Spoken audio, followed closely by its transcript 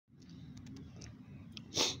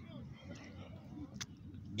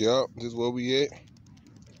Yup, this is where we at.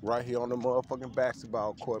 Right here on the motherfucking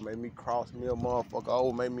basketball court. Made me cross me a motherfucker.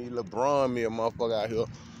 Oh, made me LeBron me a motherfucker out here.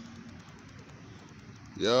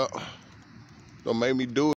 Yup. Don't make me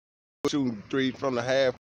do it. Shooting three from the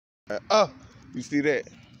half. Oh, you see that?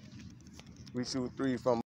 We shoot three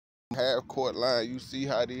from half court line. You see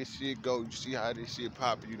how this shit go. You see how this shit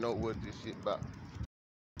pop. You know what this shit about.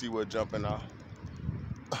 See what jumping off.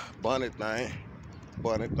 Bunny thing.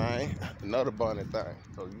 Bunny thing. Another bunny thing.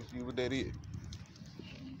 So you see what that is.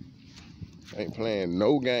 Ain't playing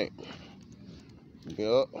no game.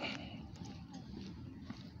 Yup.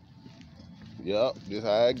 Yup, this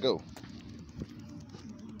how it go.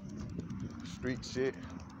 Street shit.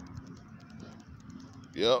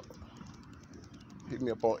 Yup. Hit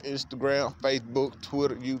me up on Instagram, Facebook,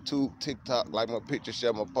 Twitter, YouTube, TikTok. Like my picture,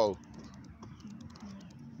 share my post.